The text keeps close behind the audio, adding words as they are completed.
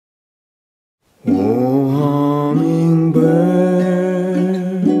Oh,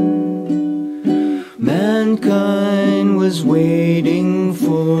 hummingbird, mankind was waiting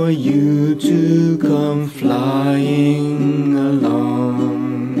for you to come flying along.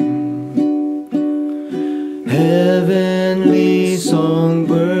 Heavenly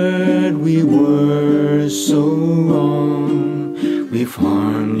songbird, we were so wrong. We've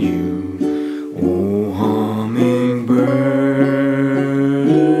harmed you, oh hummingbird.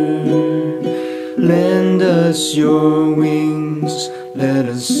 Lend us your wings, let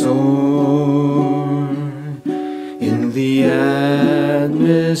us soar in the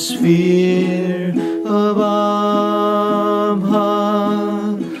atmosphere of Abha.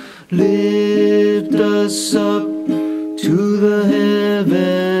 Lift us up to the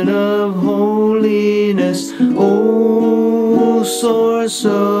heaven of holiness, O source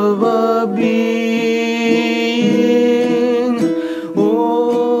of our being,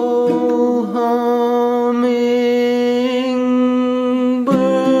 O hummingbird.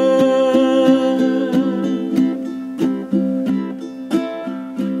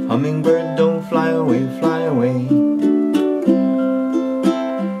 Hummingbird, don't fly away, fly away.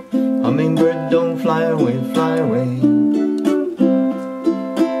 Hummingbird, don't fly away, fly away.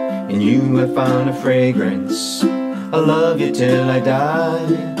 In you I found a fragrance, I'll love you till I die.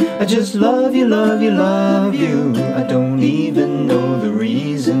 I just love you, love you, love you. I don't even know the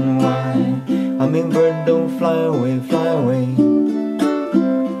reason why. Hummingbird, don't fly away, fly away.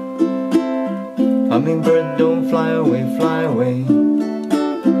 Hummingbird, don't fly away, fly away.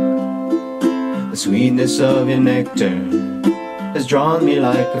 The sweetness of your nectar has drawn me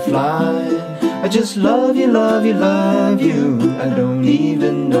like a fly. I just love you, love you, love you. I don't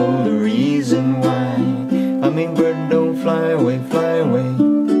even know the reason why. Hummingbird, don't fly away, fly away.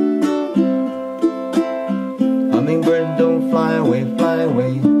 Hummingbird, don't fly away, fly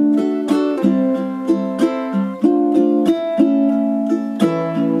away.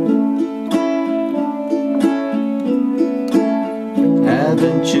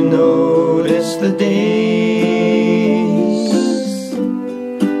 Haven't you noticed the days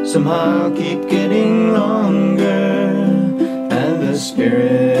somehow keep getting longer, and the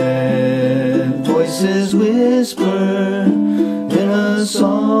spirit voices whisper in a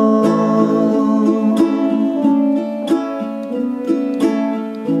song?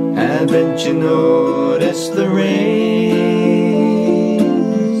 Haven't you noticed the rays?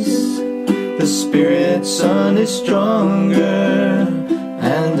 The spirit sun is stronger,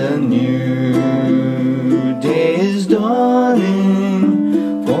 and a new day is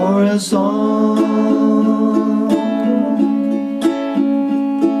dawning for us all.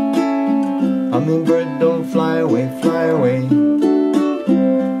 Hummingbird, don't fly away, fly away.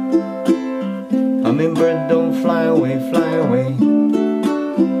 Hummingbird, don't fly away, fly away.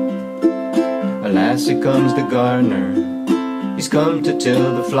 Alas, here comes the gardener, he's come to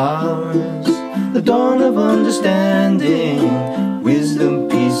till the flowers. The dawn of understanding, wisdom,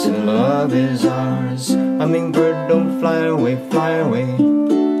 peace, and love is ours. Hummingbird, don't fly away, fly away.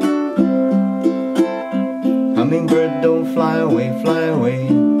 Hummingbird, don't fly away, fly away.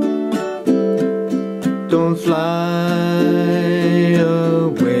 Don't fly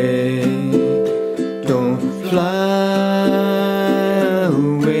away.